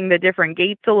researching the different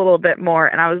gaits a little bit more,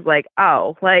 and I was like,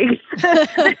 oh, like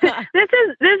this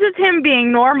is him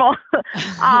being normal.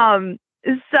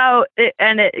 So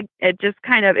it just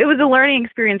kind of, it was a learning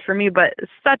experience for me, but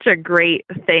such a great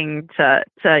thing to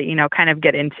kind of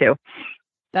get into.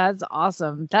 That's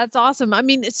awesome. That's awesome. I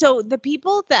mean, so the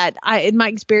people that in my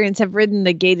experience, have ridden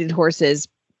the gaited horses,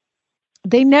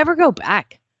 they never go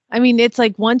back. I mean, it's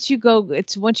like once you go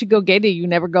gated, you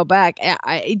never go back.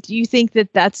 Do you think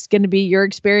that that's going to be your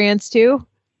experience too?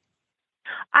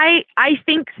 I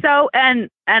think so. And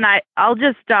I'll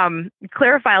just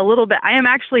clarify a little bit. I am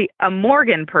actually a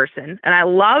Morgan person, and I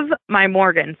love my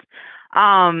Morgans.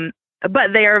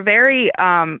 But they are very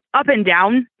up and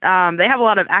down. They have a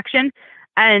lot of action.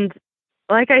 And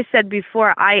like I said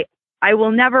before, I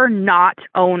will never not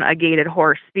own a gaited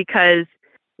horse, because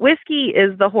Whiskey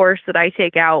is the horse that I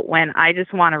take out when I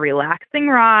just want a relaxing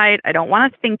ride. I don't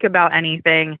want to think about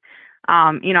anything.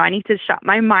 I need to shut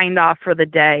my mind off for the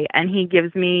day. And he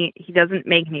doesn't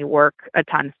make me work a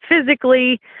ton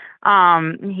physically.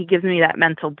 He gives me that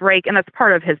mental break, and that's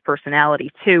part of his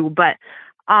personality too. But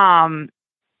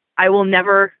I will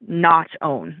never not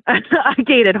own a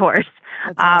gaited horse.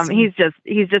 Awesome. He's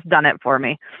just done it for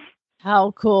me.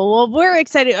 How cool. Well, we're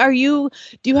excited.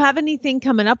 Do you have anything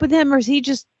coming up with him, or is he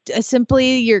just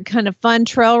simply your kind of fun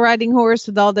trail riding horse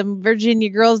with all the Virginia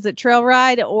girls that trail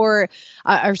ride,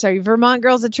 Vermont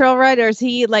girls that trail ride, or is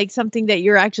he like something that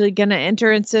you're actually going to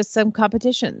enter into some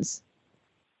competitions?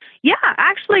 Yeah,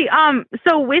 actually,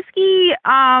 so Whiskey,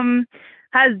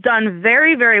 has done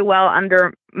very, very well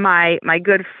under my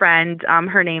good friend.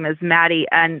 Her name is Maddie,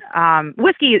 and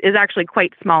Whiskey is actually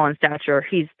quite small in stature.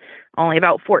 He's only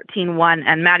about 14'1",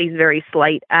 and Maddie's very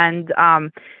slight. And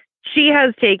she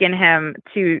has taken him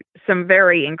to some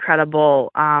very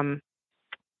incredible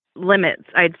limits,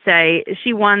 I'd say.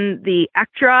 She won the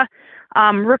Extra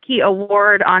Rookie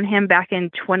Award on him back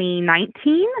in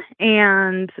 2019,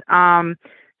 and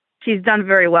she's done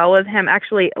very well with him.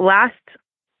 Actually,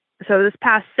 this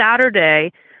past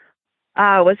Saturday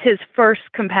was his first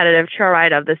competitive trail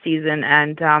ride of the season,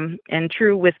 and in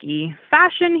true Whiskey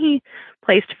fashion, he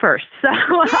placed first. So,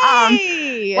 wow,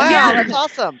 that's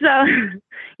awesome. So,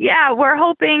 yeah, we're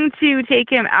hoping to take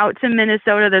him out to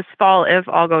Minnesota this fall if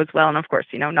all goes well, and of course,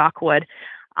 knock wood,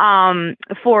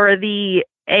 for the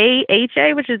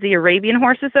AHA, which is the Arabian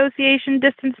Horse Association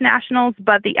Distance Nationals,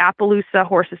 but the Appaloosa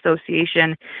Horse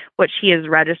Association, which he is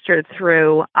registered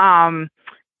through,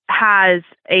 has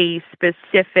a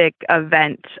specific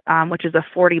event, which is a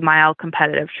 40-mile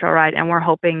competitive trail ride, and we're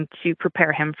hoping to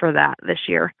prepare him for that this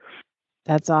year.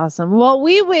 That's awesome. Well,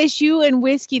 we wish you and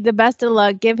Whiskey the best of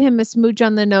luck. Give him a smooch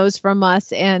on the nose from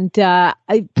us, and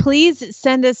please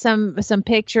send us some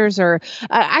pictures. Or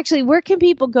actually, where can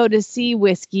people go to see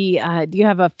Whiskey? Do you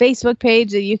have a Facebook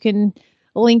page that you can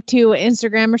link to,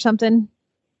 Instagram or something?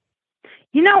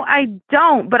 I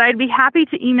don't, but I'd be happy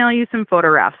to email you some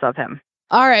photographs of him.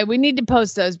 All right, we need to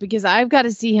post those because I've got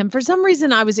to see him. For some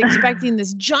reason, I was expecting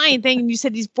this giant thing, and you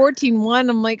said he's 14'1".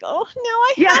 I'm like, oh, no,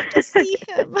 I have to see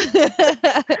him.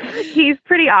 He's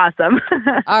pretty awesome.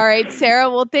 All right, Sarah.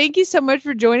 Well, thank you so much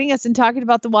for joining us and talking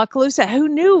about the Walkaloosa. Who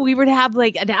knew we would have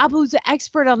like an Appaloosa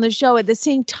expert on the show at the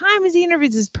same time as the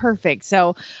interviews is perfect.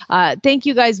 So thank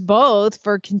you guys both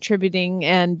for contributing,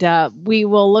 and we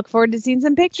will look forward to seeing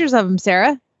some pictures of him,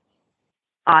 Sarah.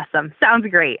 Awesome. Sounds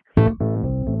great.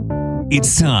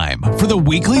 It's time for the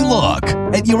weekly look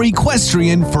at your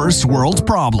equestrian first world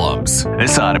problems.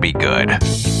 This ought to be good.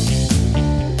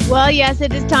 Well, yes,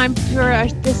 it is time for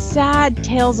the sad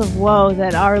tales of woe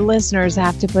that our listeners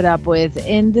have to put up with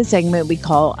in the segment we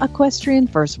call Equestrian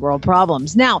First World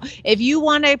Problems. Now, if you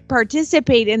want to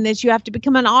participate in this, you have to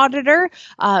become an auditor,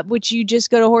 which you just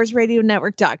go to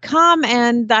horseradionetwork.com.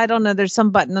 And I don't know, there's some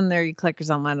button on there you click or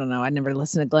something. I don't know. I never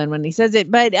listen to Glenn when he says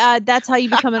it, but that's how you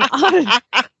become an auditor.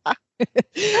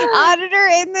 Auditor,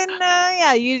 and then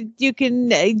you can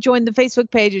join the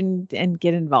Facebook page and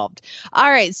get involved.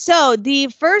 All right, so the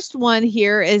first one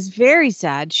here is very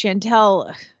sad.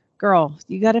 Chantel, girl,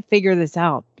 you got to figure this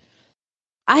out.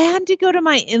 I had to go to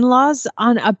my in-laws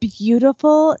on a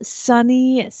beautiful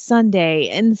sunny Sunday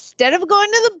instead of going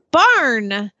to the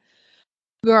barn.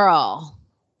 Girl,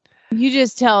 you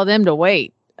just tell them to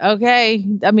wait. Okay.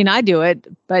 I mean, I do it,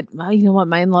 but you know what?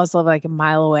 My in-laws live like a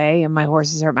mile away and my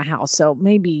horses are at my house. So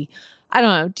maybe, I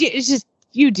don't know. It's just,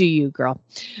 you do you, girl.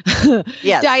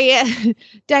 Yes.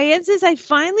 Diane says, I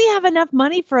finally have enough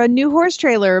money for a new horse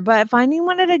trailer, but finding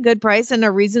one at a good price and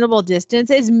a reasonable distance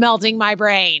is melting my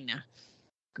brain.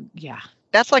 Yeah.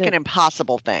 That's like an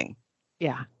impossible thing.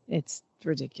 Yeah. It's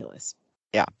ridiculous.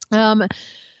 Yeah.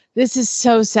 This is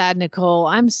so sad, Nicole.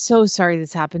 I'm so sorry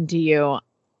this happened to you.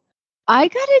 I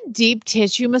got a deep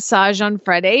tissue massage on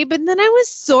Friday, but then I was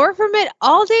sore from it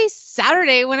all day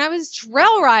Saturday when I was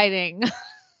trail riding.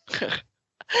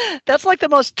 That's like the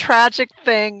most tragic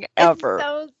thing ever. It's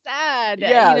so sad.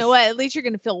 Yes. You know what? At least you're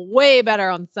going to feel way better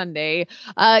on Sunday.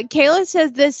 Kayla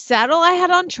says this saddle I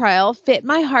had on trial fit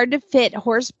my hard to fit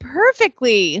horse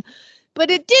perfectly,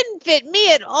 but it didn't fit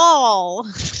me at all.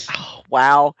 Oh,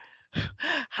 wow.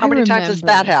 How many times has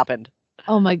that happened?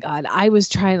 Oh my God. I was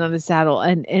trying on a saddle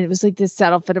and it was like this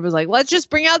saddle fitter was like, let's just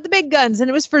bring out the big guns. And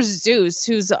it was for Zeus,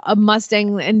 who's a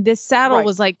Mustang. And this saddle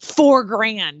was like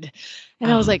 $4,000.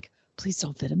 And I was like, please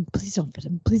don't fit him. Please don't fit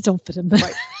him. Please don't fit him.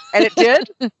 Right. And it did?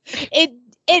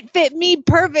 It fit me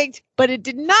perfect, but it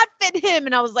did not fit him.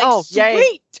 And I was like, oh,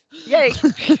 sweet. Yay.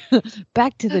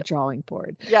 Back to the drawing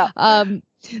board. Yeah.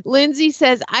 Lindsay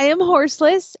says, I am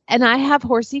horseless and I have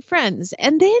horsey friends.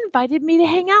 And they invited me to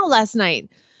hang out last night.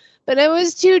 But I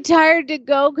was too tired to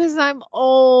go because I'm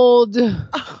old.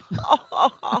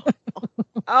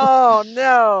 Oh,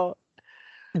 no.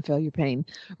 I feel your pain.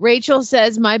 Rachel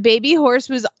says, my baby horse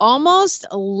was almost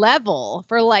level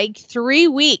for like 3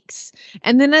 weeks.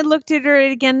 And then I looked at her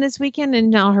again this weekend and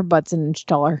now her butt's an inch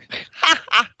taller.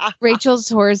 Rachel's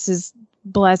horse is,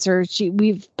 bless her,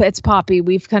 it's Poppy.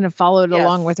 We've kind of followed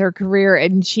along with her career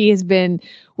and she has been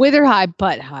with her high,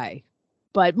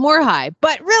 but more high,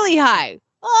 but really high.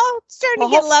 Oh, it's starting to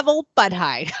get level, but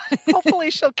high. Hopefully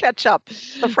she'll catch up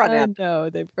the front end. No,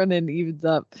 the front end evens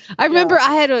up. I remember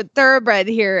I had a thoroughbred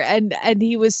here and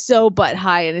he was so butt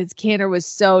high and his canter was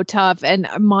so tough. And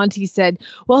Monty said,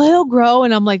 well, he'll grow.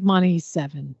 And I'm like, Monty, he's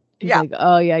 7. He's like,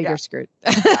 oh yeah, you're screwed.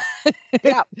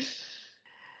 Yeah.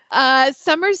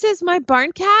 Summer says my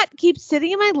barn cat keeps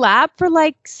sitting in my lap for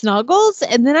like snuggles.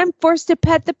 And then I'm forced to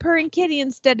pet the purring kitty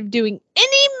instead of doing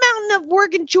any mountain of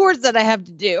work and chores that I have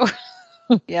to do.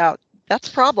 Yeah, that's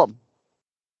a problem.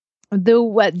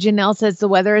 What Janelle says, the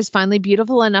weather is finally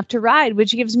beautiful enough to ride,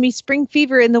 which gives me spring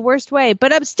fever in the worst way.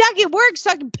 But I'm stuck at work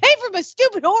so I can pay for my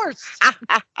stupid horse.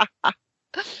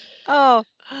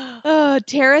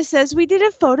 Tara says we did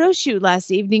a photo shoot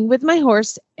last evening with my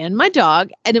horse and my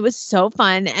dog, and it was so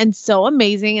fun and so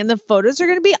amazing. And the photos are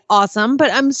going to be awesome.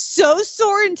 But I'm so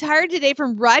sore and tired today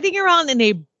from riding around in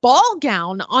a ball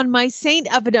gown on my saint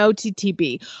of an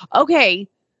OTTB. Okay.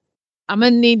 I'm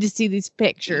going to need to see these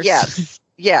pictures.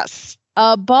 Yes.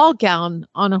 A ball gown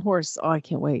on a horse. Oh, I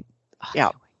can't wait.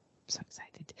 I'm so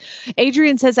excited.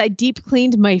 Adrian says, I deep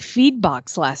cleaned my feed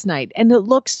box last night and it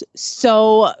looks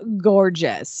so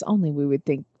gorgeous. Only we would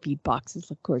think feed boxes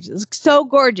look gorgeous. It looks so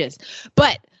gorgeous.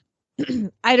 But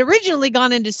I'd originally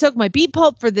gone in to soak my beet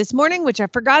pulp for this morning, which I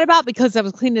forgot about because I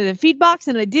was cleaning the feed box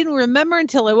and I didn't remember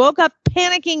until I woke up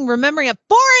panicking, remembering at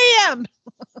 4 a.m.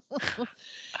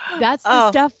 That's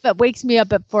the stuff that wakes me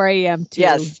up at 4 a.m. too.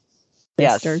 Yes.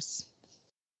 Sisters.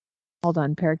 Hold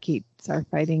on, parakeets are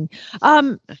fighting.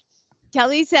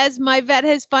 Kelly says my vet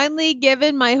has finally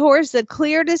given my horse a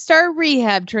clear to start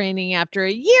rehab training after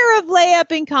a year of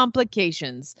layup and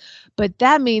complications. But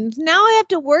that means now I have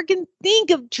to work and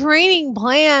think of training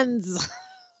plans.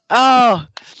 Oh,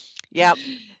 yep.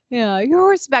 Yeah, your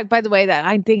horseback, by the way, that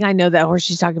I think I know that horse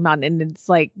she's talking about, and it's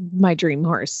like my dream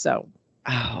horse. So,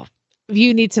 if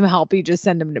you need some help, you just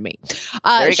send them to me.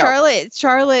 Charlotte,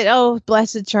 oh,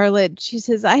 blessed Charlotte. She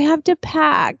says, I have to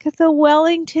pack. The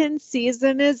Wellington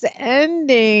season is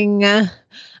ending.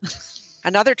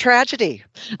 Another tragedy.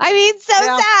 I mean, so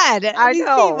sad. I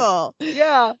know. People.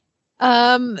 Yeah.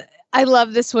 I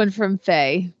love this one from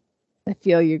Faye. I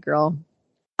feel you, girl.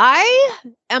 I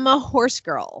am a horse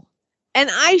girl, and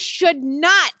I should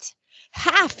not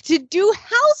have to do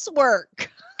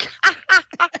housework.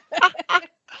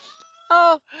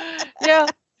 Oh, yeah.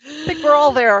 I think we're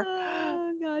all there.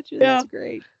 Oh, gotcha. That's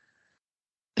great.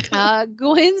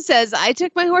 Gwen says, I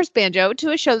took my horse Banjo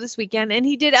to a show this weekend and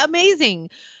he did amazing.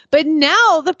 But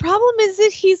now the problem is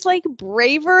that he's like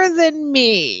braver than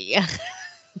me.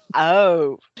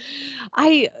 Oh.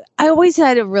 I always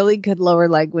had a really good lower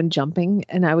leg when jumping,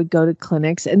 and I would go to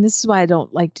clinics. And this is why I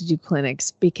don't like to do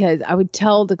clinics, because I would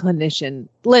tell the clinician,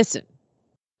 listen,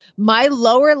 my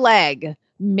lower leg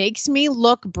makes me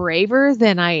look braver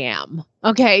than I am.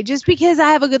 Okay. Just because I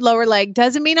have a good lower leg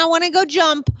doesn't mean I want to go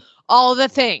jump all the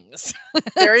things.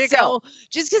 There you go.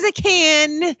 Just because I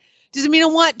can doesn't mean I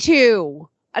want to.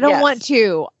 I don't want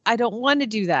to. I don't want to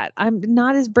do that. I'm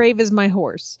not as brave as my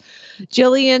horse.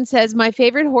 Jillian says, my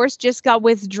favorite horse just got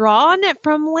withdrawn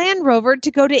from Land Rover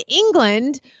to go to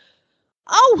England.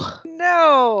 Oh,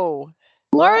 no.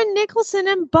 Lauren Nicholson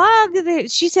and Bug.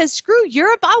 She says, screw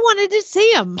Europe. I wanted to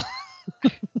see him.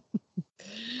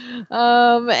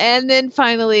 And then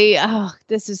finally,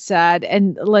 this is sad.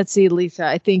 And let's see, Lisa,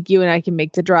 I think you and I can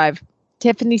make the drive.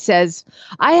 Tiffany says,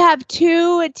 I have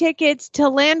 2 tickets to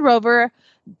Land Rover,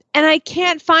 and I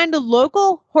can't find a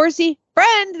local horsey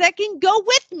friend that can go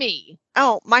with me.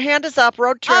 Oh, my hand is up.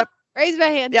 Road trip. Raise my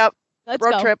hand. Yep. Let's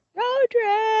Road go. trip. Road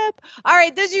trip. All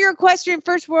right. Those are your Equestrian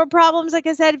First World Problems. Like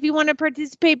I said, if you want to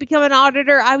participate, become an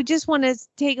auditor, I would just want to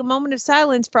take a moment of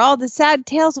silence for all the sad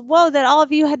tales of woe that all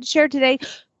of you had to share today.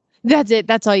 That's it.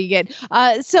 That's all you get.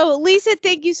 So, Lisa,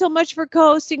 thank you so much for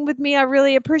co-hosting with me. I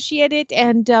really appreciate it.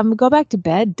 And go back to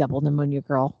bed, double pneumonia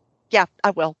girl. Yeah, I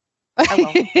will.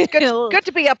 Good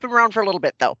to be up and around for a little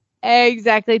bit, though.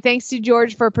 Exactly. Thanks to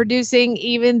George for producing,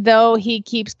 even though he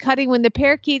keeps cutting when the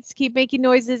parakeets keep making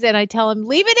noises. And I tell him,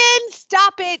 leave it in.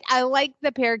 Stop it. I like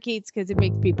the parakeets because it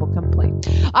makes people complain.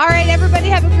 All right, everybody,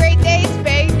 have a great day.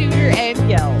 Spay, neuter, and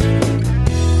yell.